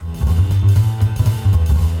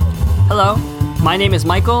Hello, my name is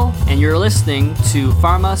Michael, and you're listening to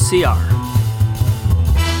Pharma CR.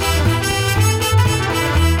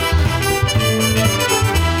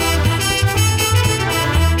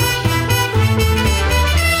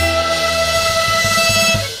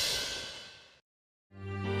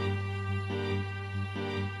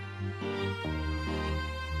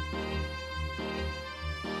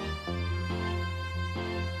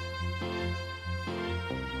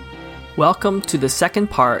 Welcome to the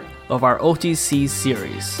second part of our OTC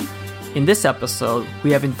series. In this episode,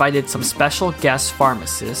 we have invited some special guest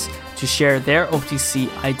pharmacists to share their OTC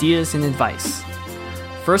ideas and advice.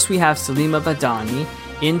 First, we have Salima Badani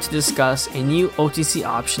in to discuss a new OTC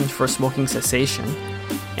option for smoking cessation,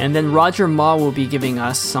 and then Roger Ma will be giving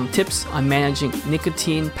us some tips on managing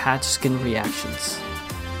nicotine patch skin reactions.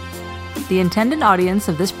 The intended audience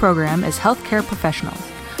of this program is healthcare professionals.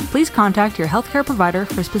 Please contact your healthcare provider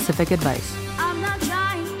for specific advice.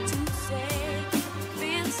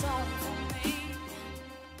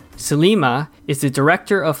 Salima is the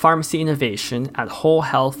Director of Pharmacy Innovation at Whole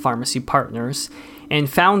Health Pharmacy Partners and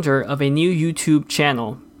founder of a new YouTube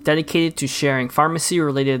channel dedicated to sharing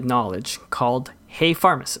pharmacy-related knowledge called Hey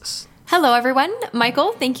Pharmacist. Hello, everyone.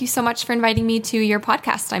 Michael, thank you so much for inviting me to your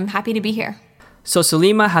podcast. I'm happy to be here. So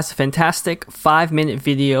Salima has a fantastic 5-minute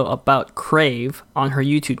video about Crave on her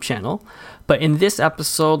YouTube channel, but in this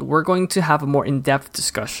episode, we're going to have a more in-depth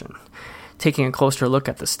discussion, taking a closer look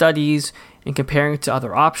at the studies and comparing it to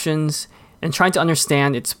other options and trying to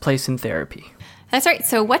understand its place in therapy. That's right.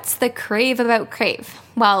 So what's the Crave about Crave?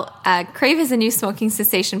 Well, Crave is a new smoking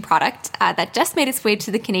cessation product that just made its way to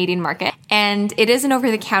the Canadian market. And it is an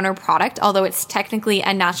over-the-counter product, although it's technically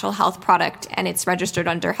a natural health product and it's registered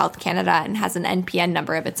under Health Canada and has an NPN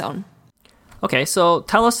number of its own. Okay, so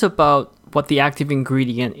tell us about what the active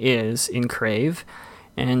ingredient is in Crave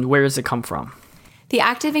and where does it come from? The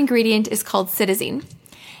active ingredient is called Cytisine.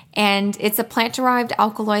 And it's a plant-derived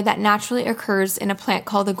alkaloid that naturally occurs in a plant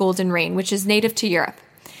called the golden rain, which is native to Europe.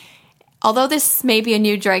 Although this may be a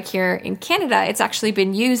new drug here in Canada, it's actually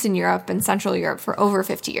been used in Europe and Central Europe for over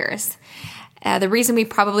 50 years. The reason we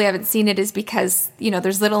probably haven't seen it is because,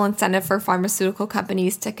 there's little incentive for pharmaceutical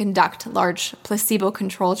companies to conduct large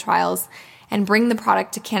placebo-controlled trials and bring the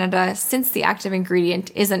product to Canada since the active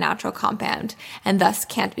ingredient is a natural compound and thus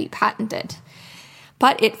can't be patented.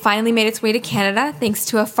 But it finally made its way to Canada thanks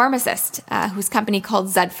to a pharmacist whose company called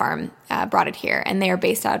Zedpharm brought it here, and they are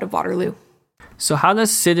based out of Waterloo. So how does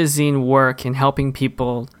Cytisine work in helping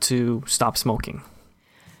people to stop smoking?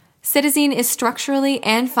 Cytisine is structurally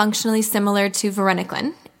and functionally similar to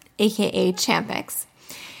varenicline, aka Champix.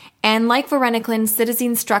 And like varenicline,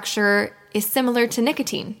 Cytisine's structure is similar to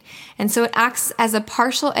nicotine. And so it acts as a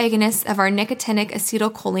partial agonist of our nicotinic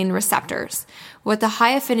acetylcholine receptors, with a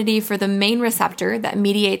high affinity for the main receptor that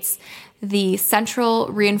mediates the central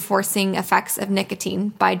reinforcing effects of nicotine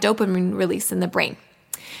by dopamine release in the brain.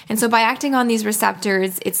 And so by acting on these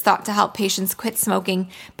receptors, it's thought to help patients quit smoking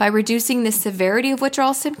by reducing the severity of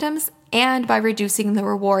withdrawal symptoms and by reducing the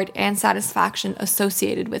reward and satisfaction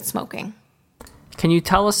associated with smoking. Can you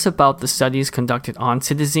tell us about the studies conducted on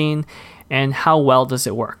Cytisine and how well does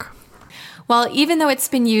it work? Well, even though it's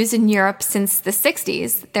been used in Europe since the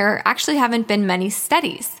 60s, there actually haven't been many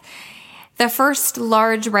studies. The first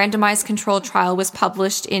large randomized controlled trial was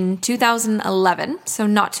published in 2011, so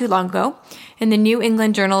not too long ago, in the New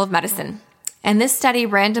England Journal of Medicine. And this study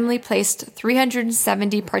randomly placed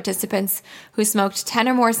 370 participants who smoked 10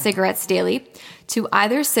 or more cigarettes daily to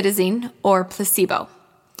either Cytisine or placebo.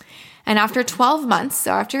 And after 12 months,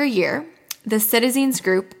 so after a year, the Cytisine's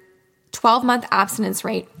group 12-month abstinence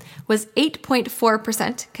rate was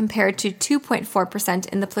 8.4% compared to 2.4%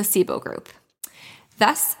 in the placebo group.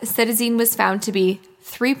 Thus, Cytisine was found to be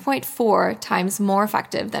 3.4 times more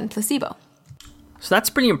effective than placebo. So that's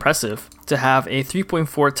pretty impressive to have a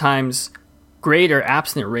 3.4 times greater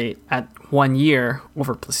abstinence rate at 1 year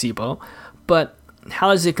over placebo. But how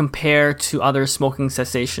does it compare to other smoking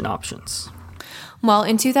cessation options? Well,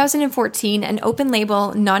 in 2014, an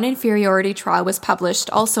open-label non-inferiority trial was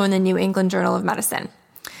published also in the New England Journal of Medicine.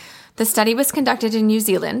 The study was conducted in New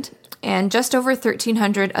Zealand, and just over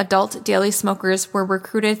 1,300 adult daily smokers were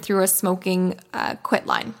recruited through a smoking quit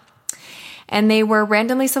line. And they were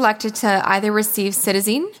randomly selected to either receive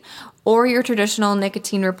Cytisine or your traditional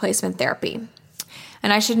nicotine replacement therapy.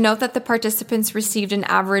 And I should note that the participants received an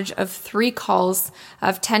average of 3 calls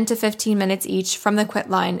of 10 to 15 minutes each from the quit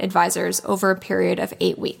line advisors over a period of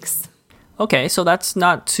 8 weeks. Okay, so that's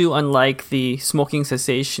not too unlike the smoking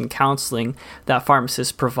cessation counseling that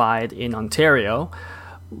pharmacists provide in Ontario.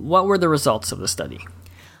 What were the results of the study?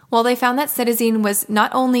 Well, they found that Cytisine was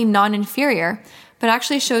not only non-inferior, but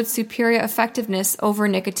actually showed superior effectiveness over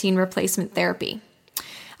nicotine replacement therapy.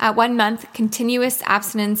 At 1 month, continuous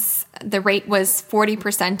abstinence, the rate was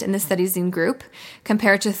 40% in the Cytisine group,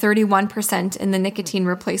 compared to 31% in the nicotine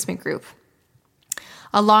replacement group.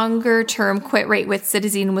 A longer-term quit rate with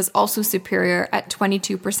Cytisine was also superior at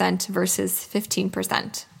 22% versus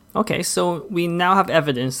 15%. Okay, so we now have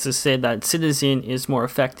evidence to say that Cytisine is more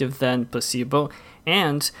effective than placebo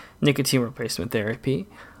and nicotine replacement therapy.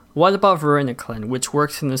 What about varenicline, which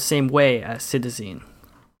works in the same way as Cytisine?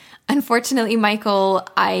 Unfortunately, Michael,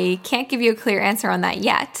 I can't give you a clear answer on that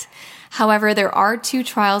yet. However, there are 2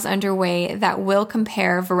 trials underway that will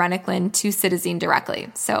compare varenicline to Cytisine directly.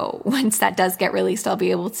 So once that does get released, I'll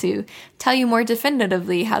be able to tell you more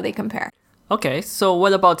definitively how they compare. Okay, so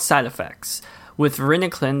what about side effects? With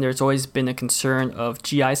varenicline, there's always been a concern of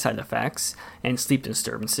GI side effects and sleep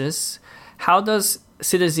disturbances. How does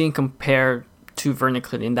Cytisine compare to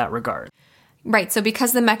varenicline in that regard? Right, so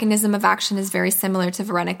because the mechanism of action is very similar to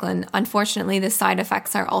varenicline, unfortunately the side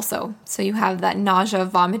effects are also. So you have that nausea,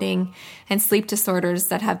 vomiting, and sleep disorders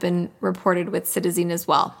that have been reported with Cytisine as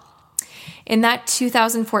well. In that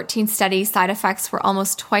 2014 study, side effects were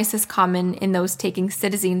almost twice as common in those taking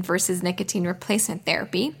Cytisine versus nicotine replacement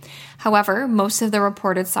therapy. However, most of the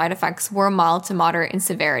reported side effects were mild to moderate in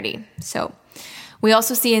severity. So we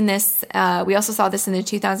also saw this in the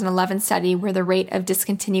 2011 study where the rate of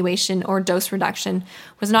discontinuation or dose reduction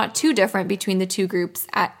was not too different between the 2 groups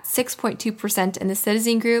at 6.2% in the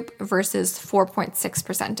Cytisine group versus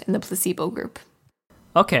 4.6% in the placebo group.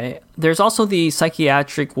 Okay, there's also the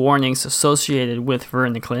psychiatric warnings associated with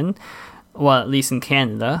varenicline, well, at least in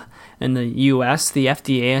Canada. In the US, the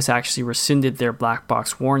FDA has actually rescinded their black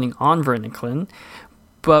box warning on varenicline,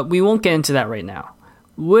 but we won't get into that right now.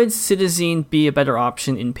 Would Cytisine be a better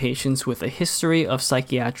option in patients with a history of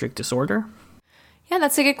psychiatric disorder? Yeah,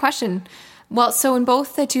 that's a good question. Well, so in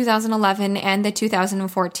both the 2011 and the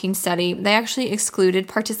 2014 study, they actually excluded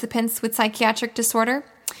participants with psychiatric disorder.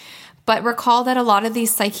 But recall that a lot of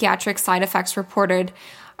these psychiatric side effects reported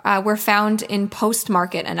were found in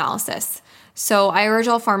post-market analysis. So I urge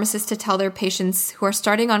all pharmacists to tell their patients who are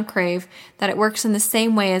starting on Crave that it works in the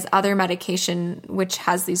same way as other medication which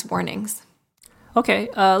has these warnings. Okay,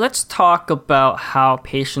 let's talk about how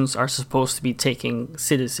patients are supposed to be taking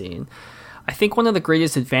Cytisine. I think one of the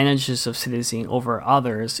greatest advantages of Cytisine over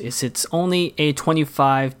others is it's only a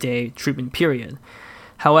 25-day treatment period.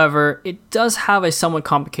 However, it does have a somewhat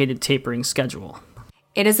complicated tapering schedule.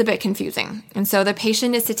 It is a bit confusing. And so the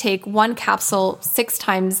patient is to take 1 capsule 6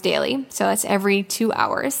 times daily, so that's every 2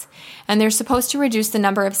 hours, and they're supposed to reduce the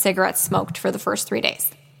number of cigarettes smoked for the first 3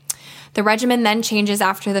 days. The regimen then changes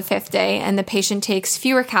after the 5th day, and the patient takes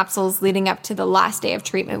fewer capsules leading up to the last day of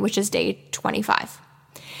treatment, which is day 25.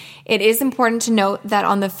 It is important to note that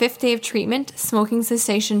on the 5th day of treatment, smoking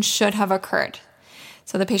cessation should have occurred.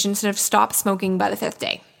 So the patient should have stopped smoking by the 5th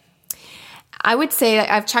day. I would say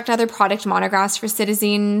that I've checked other product monographs for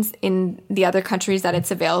Cytisine in the other countries that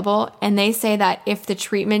it's available, and they say that if the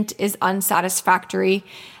treatment is unsatisfactory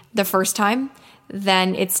the first time,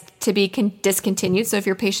 then it's to be discontinued. So if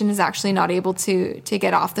your patient is actually not able to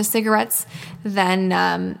get off the cigarettes,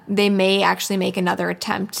 then they may actually make another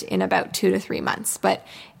attempt in about 2 to 3 months. But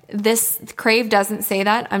this Crave doesn't say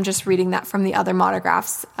that. I'm just reading that from the other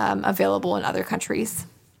monographs available in other countries.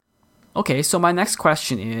 Okay, so my next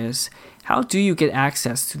question is, how do you get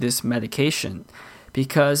access to this medication?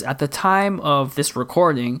 Because at the time of this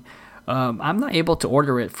recording, I'm not able to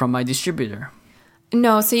order it from my distributor.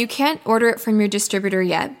 No, so you can't order it from your distributor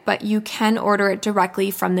yet, but you can order it directly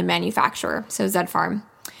from the manufacturer, so Zedpharm.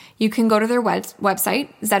 You can go to their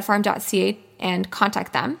website, zedpharm.ca, and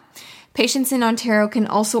contact them. Patients in Ontario can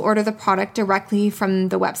also order the product directly from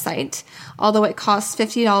the website, although it costs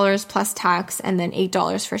 $50 plus tax and then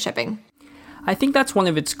 $8 for shipping. I think that's one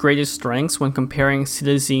of its greatest strengths when comparing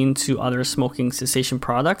Cytisine to other smoking cessation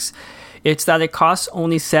products. It's that it costs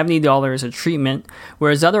only $70 a treatment,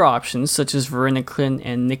 whereas other options such as varenicline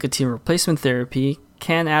and nicotine replacement therapy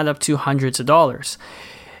can add up to hundreds of dollars.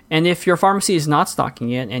 And if your pharmacy is not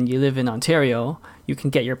stocking it and you live in Ontario, you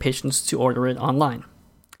can get your patients to order it online.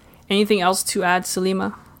 Anything else to add,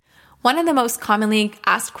 Salima? One of the most commonly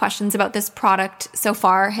asked questions about this product so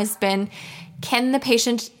far has been, can the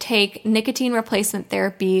patient take nicotine replacement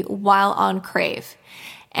therapy while on Crave?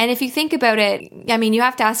 And if you think about it, I mean, you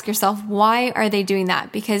have to ask yourself, why are they doing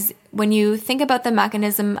that? Because when you think about the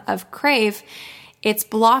mechanism of Crave, it's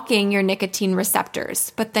blocking your nicotine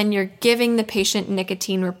receptors, but then you're giving the patient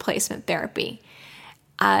nicotine replacement therapy.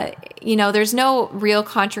 There's no real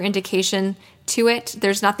contraindication to it.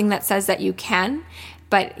 There's nothing that says that you can.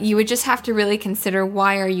 But you would just have to really consider,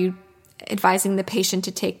 why are you advising the patient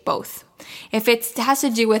to take both? If it has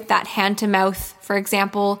to do with that hand to mouth, for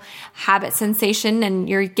example, habit sensation, and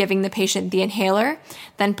you're giving the patient the inhaler,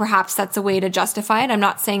 then perhaps that's a way to justify it. I'm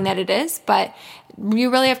not saying that it is, but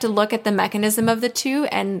you really have to look at the mechanism of the two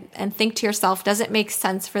and think to yourself, does it make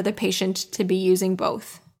sense for the patient to be using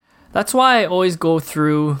both? That's why I always go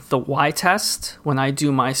through the why test when I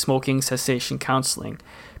do my smoking cessation counseling,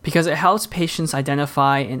 because it helps patients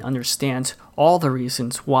identify and understand all the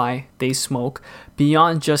reasons why they smoke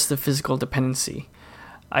beyond just the physical dependency.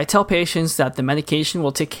 I tell patients that the medication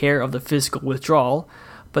will take care of the physical withdrawal,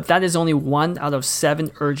 but that is only 1 out of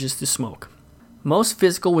 7 urges to smoke. Most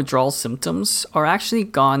physical withdrawal symptoms are actually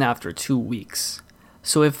gone after 2 weeks.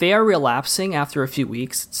 So if they are relapsing after a few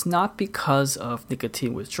weeks, it's not because of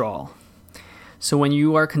nicotine withdrawal. So when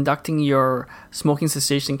you are conducting your smoking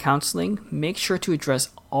cessation counseling, make sure to address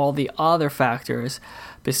all the other factors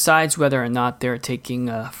besides whether or not they're taking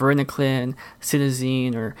varenicline,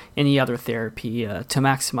 Cytisine, or any other therapy to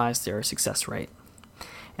maximize their success rate.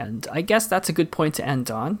 And I guess that's a good point to end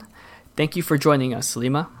on. Thank you for joining us,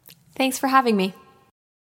 Salima. Thanks for having me.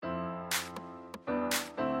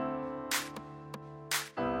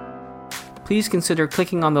 Please consider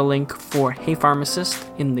clicking on the link for Hey Pharmacist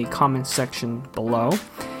in the comments section below,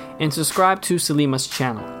 and subscribe to Salima's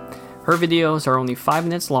channel. Her videos are only 5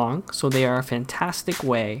 minutes long, so they are a fantastic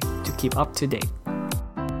way to keep up to date.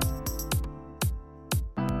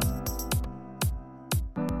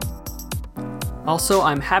 Also,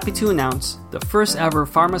 I'm happy to announce the first ever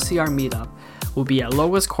Pharmacy R meetup will be at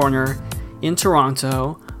Loga's Corner in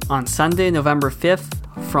Toronto on Sunday, November 5th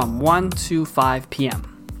from 1 to 5 p.m.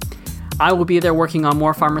 I will be there working on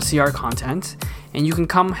more Pharmacy R content, and you can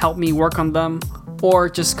come help me work on them, or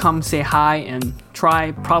just come say hi and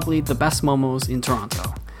try probably the best momos in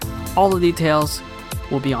Toronto. All the details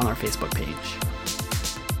will be on our Facebook page.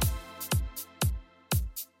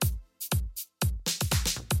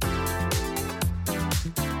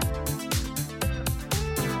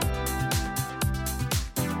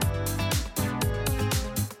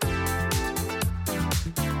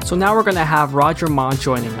 So now we're going to have Roger Ma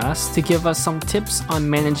joining us to give us some tips on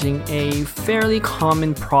managing a fairly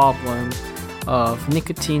common problem of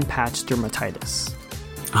nicotine patch dermatitis.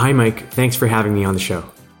 Hi Mike, thanks for having me on the show.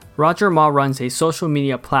 Roger Ma runs a social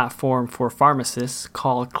media platform for pharmacists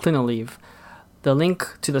called Clinaleave. The link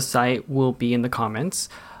to the site will be in the comments.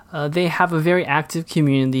 They have a very active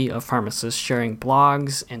community of pharmacists sharing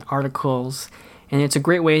blogs and articles, and it's a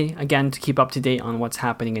great way, again, to keep up to date on what's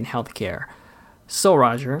happening in healthcare. So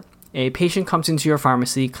Roger, a patient comes into your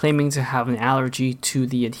pharmacy claiming to have an allergy to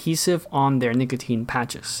the adhesive on their nicotine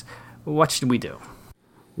patches. What should we do?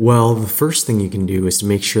 Well, the first thing you can do is to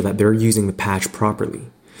make sure that they're using the patch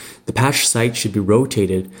properly. The patch site should be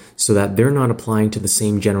rotated so that they're not applying to the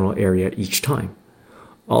same general area each time.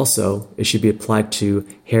 Also, it should be applied to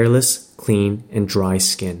hairless, clean, and dry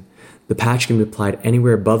skin. The patch can be applied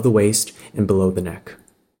anywhere above the waist and below the neck.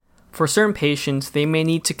 For certain patients, they may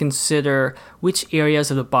need to consider which areas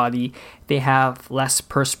of the body they have less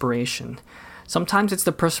perspiration. Sometimes it's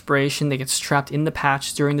the perspiration that gets trapped in the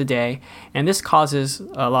patch during the day, and this causes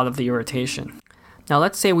a lot of the irritation. Now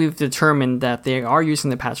let's say we've determined that they are using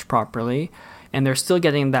the patch properly, and they're still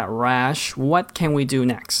getting that rash. What can we do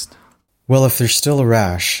next? Well, if there's still a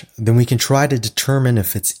rash, then we can try to determine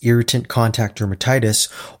if it's irritant contact dermatitis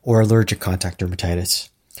or allergic contact dermatitis.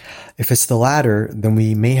 If it's the latter, then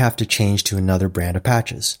we may have to change to another brand of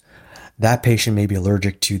patches. That patient may be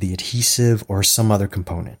allergic to the adhesive or some other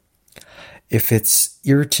component. If it's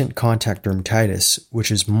irritant contact dermatitis, which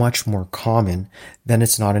is much more common, then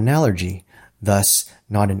it's not an allergy, thus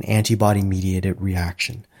not an antibody-mediated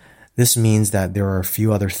reaction. This means that there are a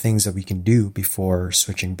few other things that we can do before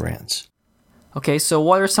switching brands. Okay, so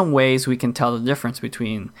what are some ways we can tell the difference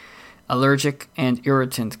between allergic and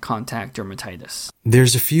irritant contact dermatitis?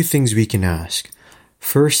 There's a few things we can ask.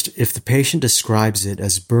 First, if the patient describes it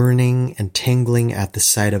as burning and tingling at the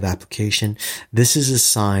site of application, this is a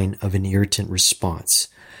sign of an irritant response.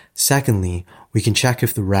 Secondly, we can check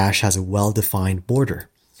if the rash has a well-defined border.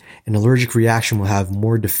 An allergic reaction will have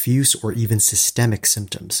more diffuse or even systemic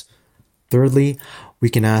symptoms. Thirdly, we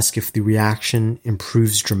can ask if the reaction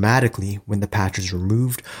improves dramatically when the patch is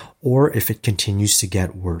removed or if it continues to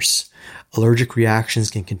get worse. Allergic reactions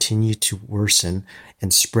can continue to worsen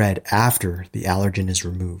and spread after the allergen is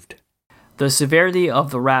removed. The severity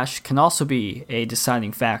of the rash can also be a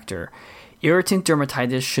deciding factor. Irritant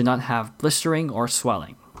dermatitis should not have blistering or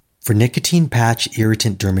swelling. For nicotine patch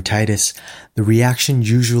irritant dermatitis, the reaction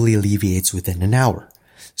usually alleviates within an hour.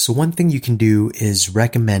 So one thing you can do is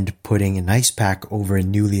recommend putting an ice pack over a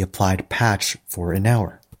newly applied patch for an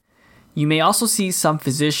hour. You may also see some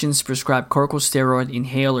physicians prescribe corticosteroid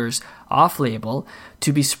inhalers off-label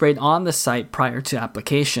to be sprayed on the site prior to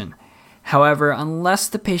application. However, unless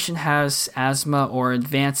the patient has asthma or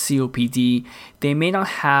advanced COPD, they may not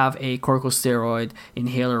have a corticosteroid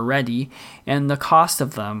inhaler ready, and the cost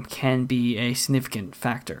of them can be a significant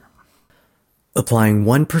factor. Applying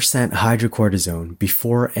 1% hydrocortisone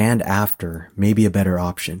before and after may be a better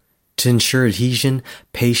option. To ensure adhesion,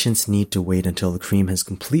 patients need to wait until the cream has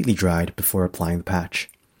completely dried before applying the patch.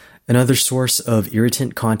 Another source of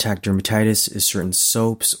irritant contact dermatitis is certain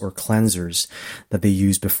soaps or cleansers that they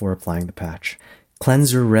use before applying the patch.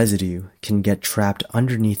 Cleanser residue can get trapped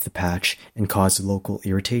underneath the patch and cause local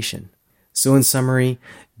irritation. So in summary,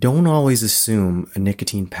 don't always assume a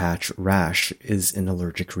nicotine patch rash is an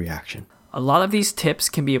allergic reaction. A lot of these tips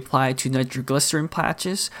can be applied to nitroglycerin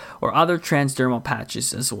patches or other transdermal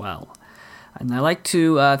patches as well. And I'd like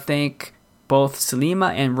to thank both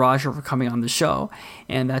Salima and Roger for coming on the show.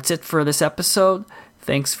 And that's it for this episode.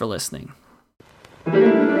 Thanks for listening.